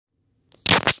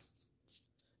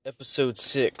Episode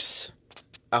 6,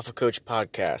 Alpha Coach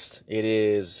Podcast. It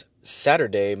is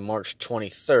Saturday, March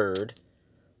 23rd,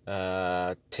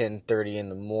 10:30 in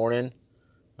the morning.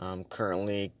 I'm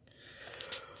currently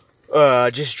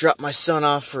just dropped my son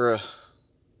off for a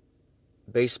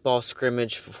baseball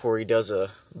scrimmage before he does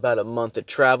about a month of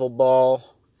travel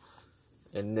ball.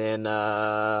 And then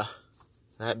that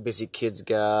busy kid's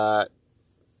got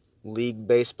league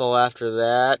baseball after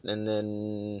that, and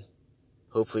then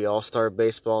hopefully all-star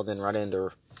baseball, and then right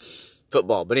into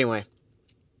football. But anyway,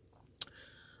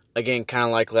 again, kind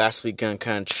of like last week, gonna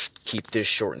kind of keep this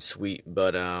short and sweet.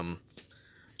 But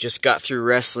just got through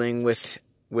wrestling with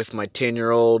my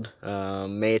 10-year-old.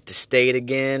 Made it to state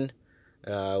again,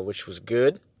 which was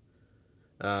good.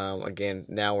 Again,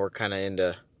 now we're kind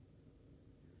of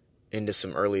into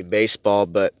some early baseball,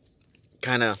 but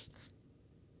kind of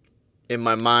in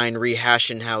my mind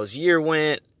rehashing how his year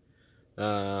went.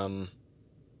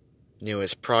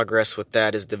 His progress with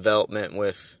that, his development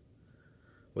with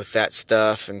that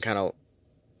stuff, and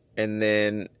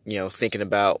then thinking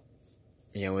about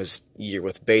his year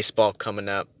with baseball coming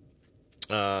up.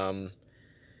 And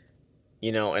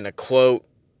a quote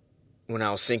when I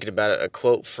was thinking about it, a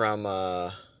quote from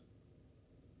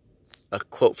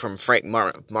Frank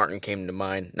Martin came to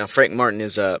mind. Now, Frank Martin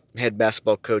is a head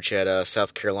basketball coach at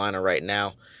South Carolina right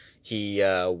now. He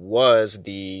was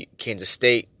the Kansas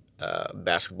State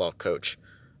basketball coach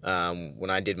when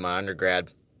I did my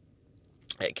undergrad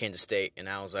at Kansas State, and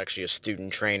I was actually a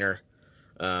student trainer,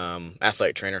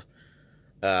 athletic trainer,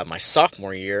 my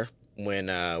sophomore year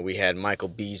when we had Michael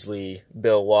Beasley,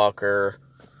 Bill Walker,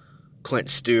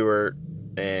 Clint Stewart,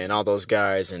 and all those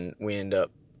guys, and we ended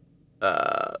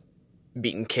up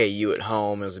beating KU at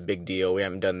home. It was a big deal. We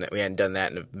hadn't done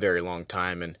that in a very long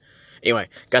time, and anyway,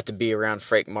 got to be around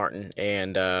Frank Martin,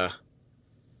 and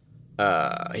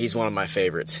he's one of my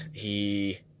favorites.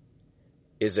 He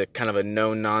is a kind of a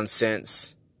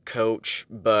no-nonsense coach,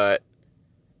 but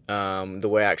the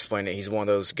way I explain it, he's one of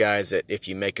those guys that if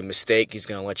you make a mistake, he's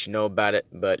going to let you know about it,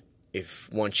 but if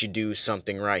once you do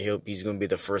something right, he's going to be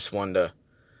the first one to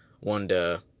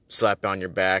slap on your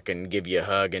back and give you a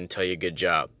hug and tell you good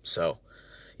job. So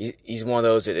he's one of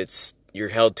those that you're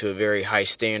held to a very high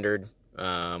standard.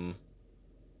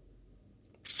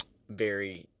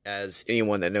 As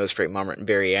anyone that knows Frank Martin,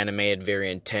 very animated,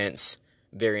 very intense,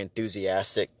 very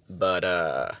enthusiastic, but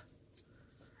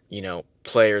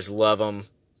players love him.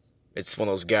 It's one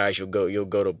of those guys you'll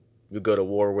go to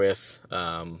war with,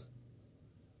 and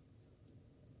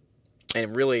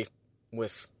really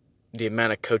with the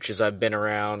amount of coaches I've been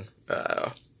around,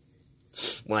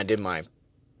 when I did my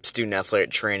student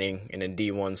athletic training in a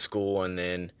D1 school, and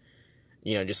then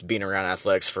just being around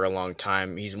athletics for a long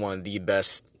time, he's one of the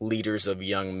best leaders of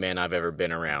young men I've ever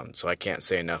been around. So I can't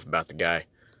say enough about the guy.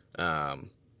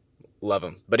 Love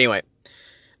him. But anyway,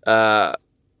 the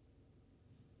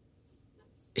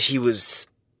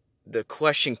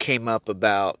question came up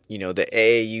about, the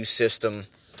AAU system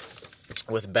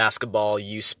with basketball,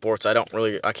 youth sports. I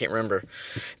can't remember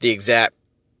the exact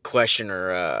question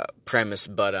or premise,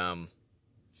 but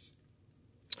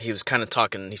he was kind of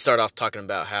he started off talking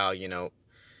about how,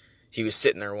 he was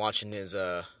sitting there watching his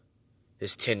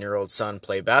 10-year-old son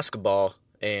play basketball,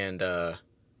 and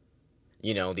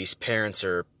these parents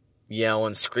are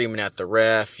yelling, screaming at the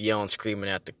ref, screaming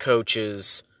at the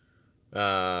coaches,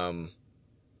 and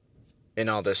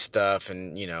all this stuff,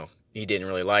 and he didn't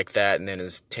really like that. And then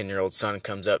his 10-year-old son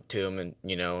comes up to him, and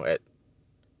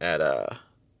at a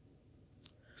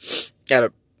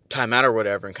timeout or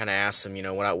whatever, and kind of asks him,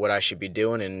 what I should be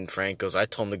doing. And Frank goes, I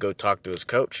told him to go talk to his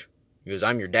coach. He goes,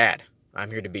 I'm your dad. I'm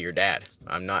here to be your dad.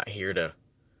 I'm not here to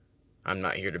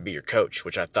be your coach,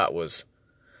 which I thought was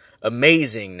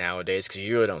amazing nowadays, because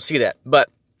you really don't see that. But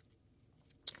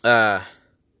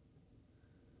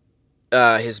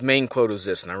his main quote was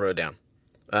this, and I wrote it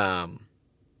down.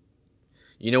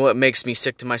 You know what makes me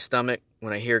sick to my stomach?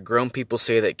 When I hear grown people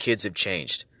say that kids have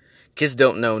changed. Kids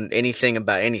don't know anything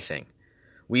about anything.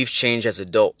 We've changed as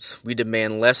adults. We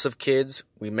demand less of kids.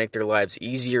 We make their lives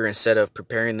easier instead of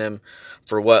preparing them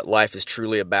for what life is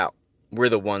truly about. We're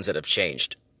the ones that have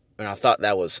changed. And I thought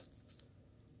that was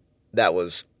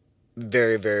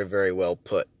very, very, very well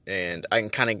put. And I can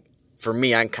kind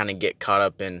of get caught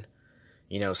up in,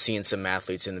 seeing some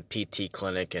athletes in the PT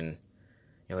clinic, and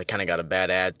they kind of got a bad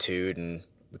attitude, and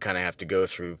we kind of have to go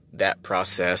through that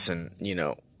process. And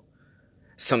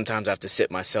sometimes I have to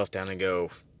sit myself down and go,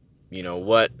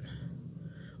 what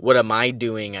am I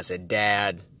doing as a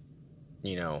dad,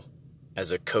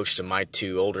 as a coach to my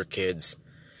two older kids,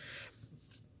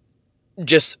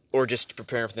 just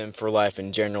preparing for them for life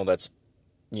in general, that's,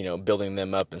 building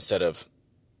them up instead of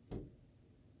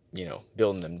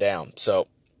building them down. So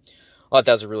I thought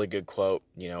that was a really good quote.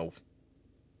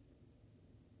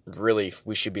 Really,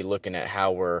 we should be looking at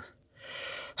how we're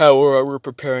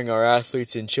preparing our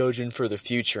athletes and children for the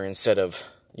future instead of,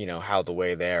 how the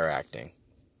way they're acting.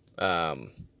 Well,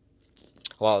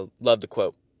 I love the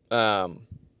quote.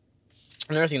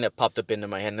 Another thing that popped up into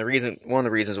my head, and one of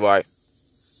the reasons why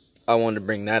I wanted to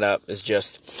bring that up is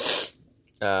just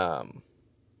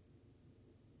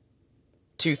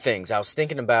two things. I was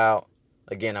thinking about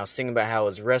how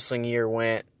his wrestling year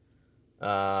went.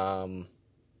 And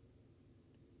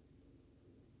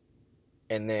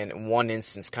then one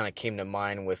instance kind of came to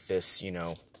mind with this,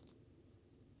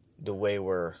 the way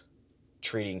we're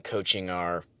coaching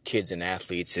our kids and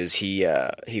athletes is he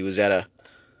was at a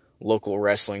local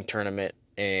wrestling tournament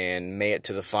and made it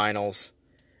to the finals,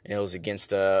 and it was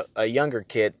against a younger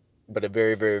kid, but a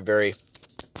very, very, very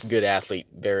good athlete,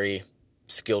 very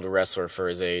skilled wrestler for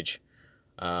his age.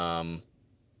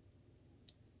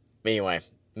 Anyway,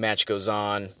 match goes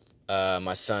on.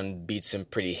 My son beats him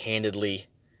pretty handedly.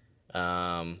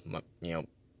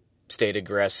 Stayed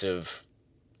aggressive.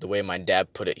 The way my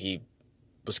dad put it, he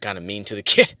was kind of mean to the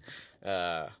kid.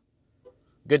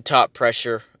 Good top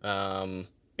pressure.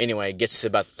 Anyway, gets to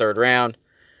about the third round.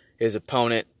 His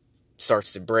opponent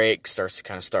starts to break, starts to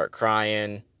kind of start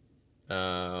crying.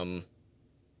 And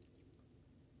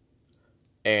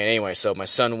anyway, so my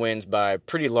son wins by a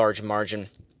pretty large margin.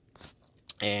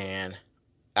 And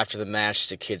after the match,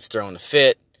 the kid's throwing a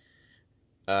fit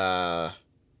on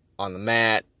the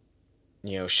mat.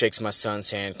 Shakes my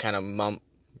son's hand, kind of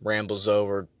rambles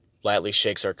over, lightly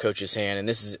shakes our coach's hand. And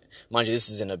this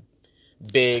is in a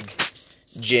big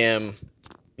gym,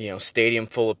 stadium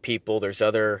full of people. There's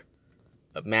other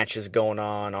matches going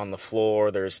on the floor.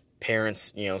 There's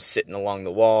parents, sitting along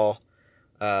the wall.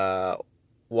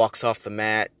 Walks off the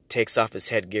mat, takes off his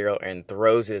headgear, and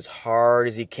throws it as hard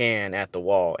as he can at the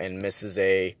wall, and misses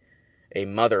a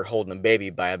mother holding a baby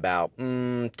by about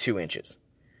 2 inches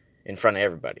in front of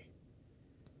everybody.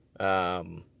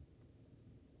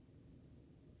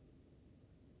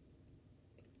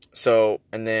 So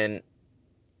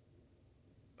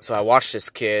I watched this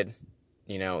kid,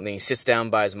 and then he sits down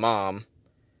by his mom,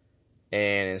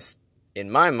 and in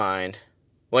my mind,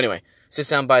 sits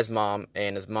down by his mom,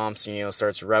 and his mom,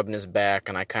 starts rubbing his back,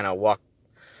 and I kind of walk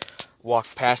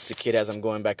past the kid as I'm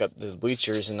going back up the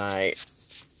bleachers, and I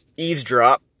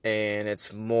eavesdrop, and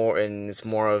it's more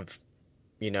of,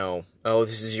 oh,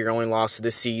 this is your only loss of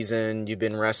the season, you've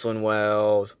been wrestling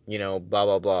well, blah,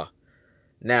 blah, blah.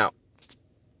 Now,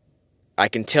 I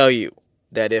can tell you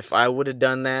that if I would have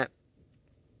done that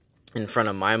in front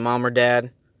of my mom or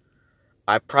dad,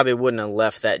 I probably wouldn't have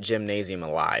left that gymnasium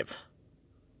alive.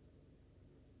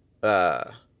 In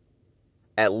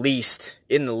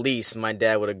the least, my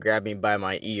dad would have grabbed me by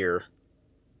my ear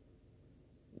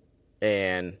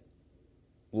and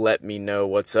let me know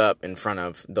what's up in front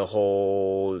of the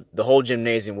whole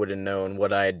gymnasium would have known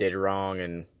what I did wrong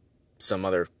and some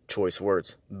other choice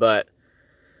words. And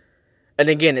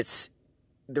again, it's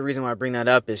the reason why I bring that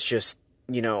up is just,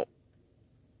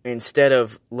 instead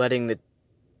of letting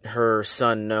her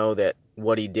son know that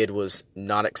what he did was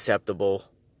not acceptable,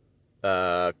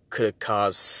 could have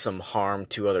caused some harm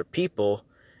to other people,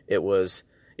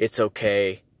 it's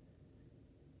okay,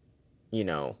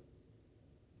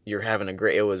 you're having a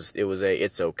great,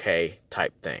 it's okay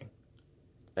type thing.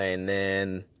 And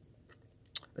then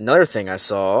another thing I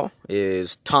saw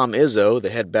is Tom Izzo, the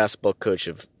head basketball coach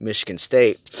of Michigan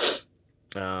State.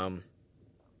 I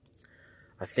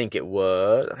think it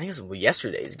was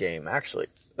yesterday's game, actually.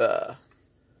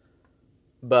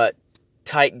 But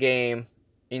tight game,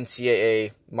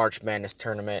 NCAA March Madness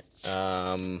tournament.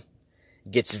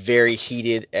 Gets very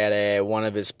heated at one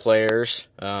of his players.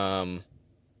 And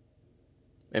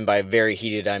by very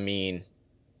heated, I mean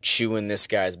chewing this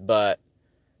guy's butt.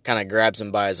 Kind of grabs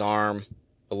him by his arm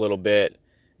a little bit,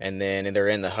 and then they're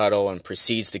in the huddle and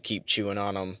proceeds to keep chewing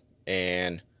on him.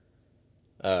 And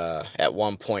at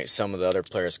one point, some of the other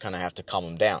players kind of have to calm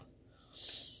him down.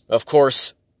 Of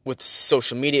course, with the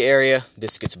social media area,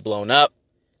 this gets blown up.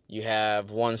 You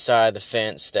have one side of the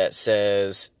fence that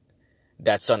says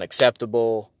that's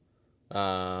unacceptable.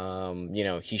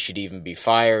 He should even be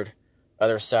fired.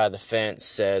 Other side of the fence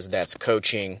says that's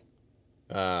coaching.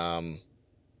 And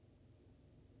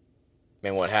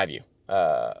what have you.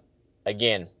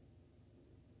 Again,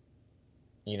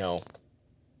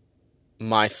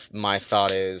 my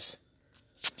thought is,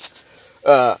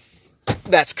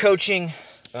 that's coaching.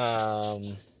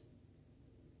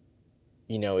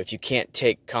 If you can't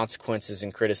take consequences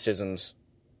and criticisms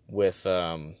with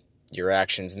your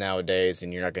actions nowadays,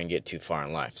 and you're not going to get too far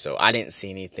in life. So I didn't see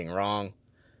anything wrong.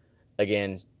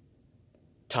 Again,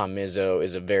 Tom Izzo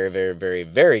is a very, very, very,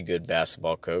 very good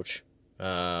basketball coach.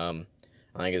 I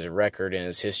think his record and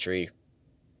his history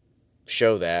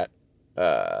show that.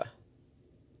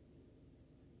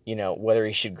 Whether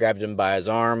he should grab him by his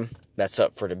arm, that's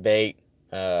up for debate.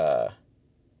 But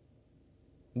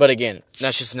again,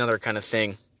 that's just another kind of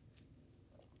thing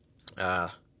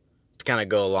to kind of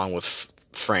go along with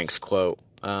Frank's quote.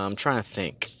 I'm trying to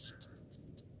think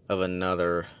of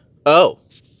another one,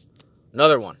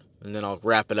 and then I'll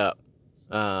wrap it up.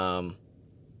 My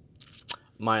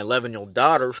 11-year-old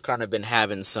daughter's kind of been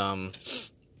having some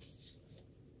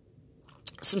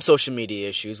social media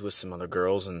issues with some other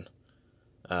girls, and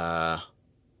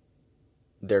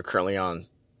they're currently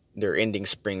they're ending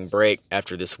spring break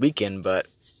after this weekend, but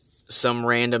some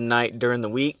random night during the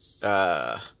week,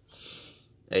 a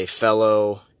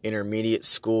fellow intermediate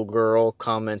school girl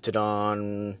commented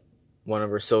on one of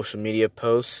her social media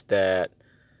posts that,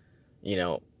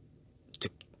 I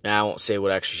won't say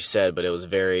what actually she said, but it was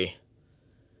very,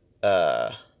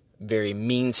 very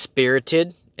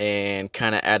mean-spirited and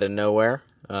kind of out of nowhere.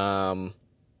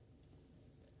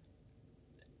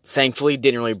 Thankfully,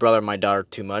 didn't really bother my daughter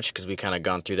too much because we kind of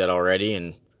gone through that already,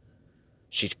 and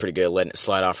she's pretty good at letting it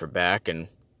slide off her back and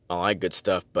all that good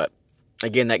stuff. But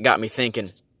again, that got me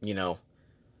thinking,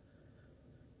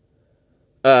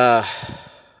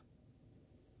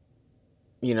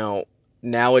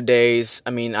 nowadays,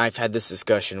 I've had this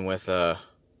discussion with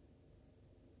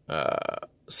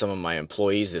some of my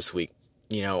employees this week.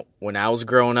 When I was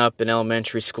growing up in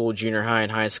elementary school, junior high,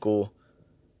 and high school,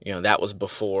 that was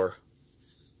before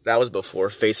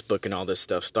Facebook and all this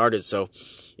stuff started. So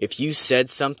if you said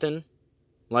something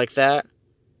like that,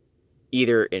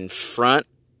 either in front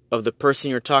of the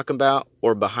person you're talking about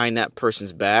or behind that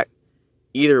person's back,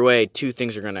 either way, two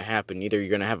things are going to happen. Either you're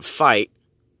going to have a fight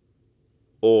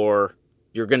or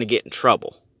you're going to get in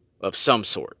trouble of some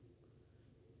sort.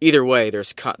 Either way, there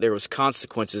was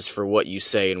consequences for what you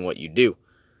say and what you do.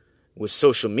 With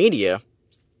social media,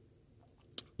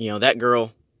 that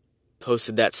girl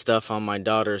posted that stuff on my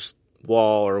daughter's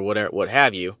wall or whatever, what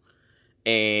have you,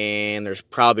 and there's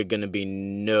probably going to be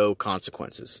no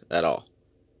consequences at all.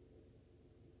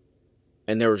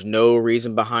 And there was no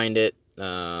reason behind it.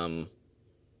 We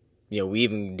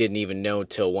didn't even know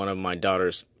until one of my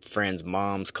daughter's friends'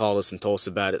 moms called us and told us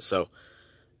about it. So,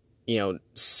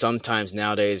 sometimes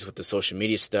nowadays with the social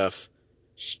media stuff,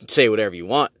 you can say whatever you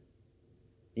want.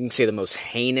 You can say the most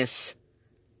heinous,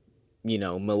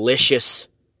 malicious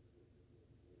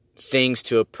things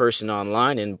to a person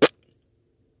online and,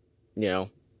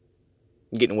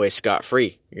 getting away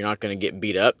scot-free. You're not going to get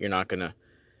beat up. You're not going to,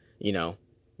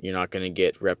 you're not going to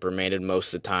get reprimanded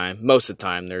most of the time. Most of the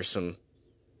time, there's some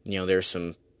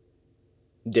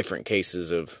different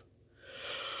cases of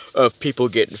people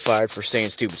getting fired for saying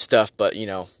stupid stuff. But,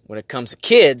 when it comes to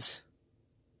kids,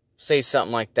 say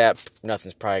something like that,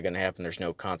 nothing's probably going to happen. There's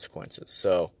no consequences.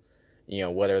 So,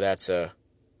 whether that's to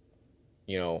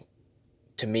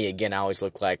me, again, I always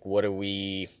look like, what are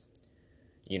we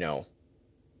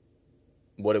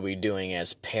doing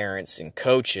as parents and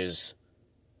coaches,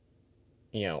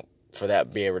 for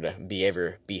that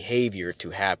behavior to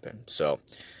happen. So,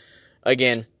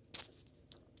 again,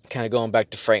 kind of going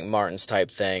back to Frank Martin's type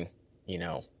thing,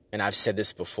 and I've said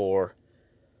this before,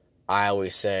 I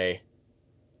always say,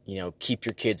 keep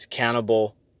your kids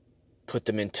accountable, put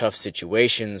them in tough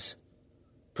situations,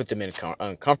 put them in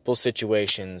uncomfortable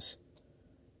situations,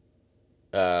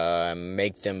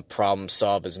 make them problem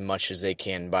solve as much as they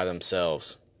can by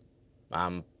themselves.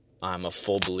 I'm a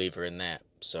full believer in that.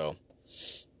 So,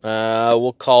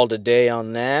 we'll call it a day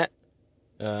on that.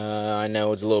 I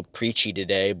know it's a little preachy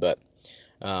today, but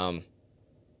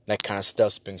that kind of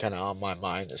stuff's been kind of on my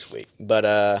mind this week. But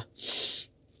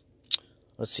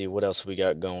let's see what else we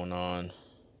got going on.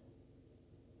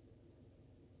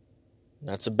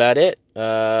 That's about it.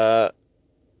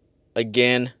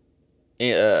 Again,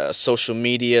 social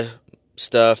media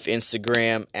stuff,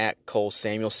 Instagram at Cole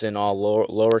Samuelson, all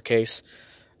lowercase.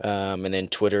 And then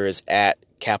Twitter is at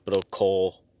capital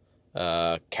Cole,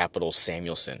 capital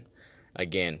Samuelson.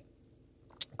 Again,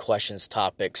 questions,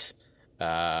 topics,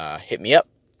 hit me up.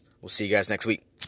 We'll see you guys next week.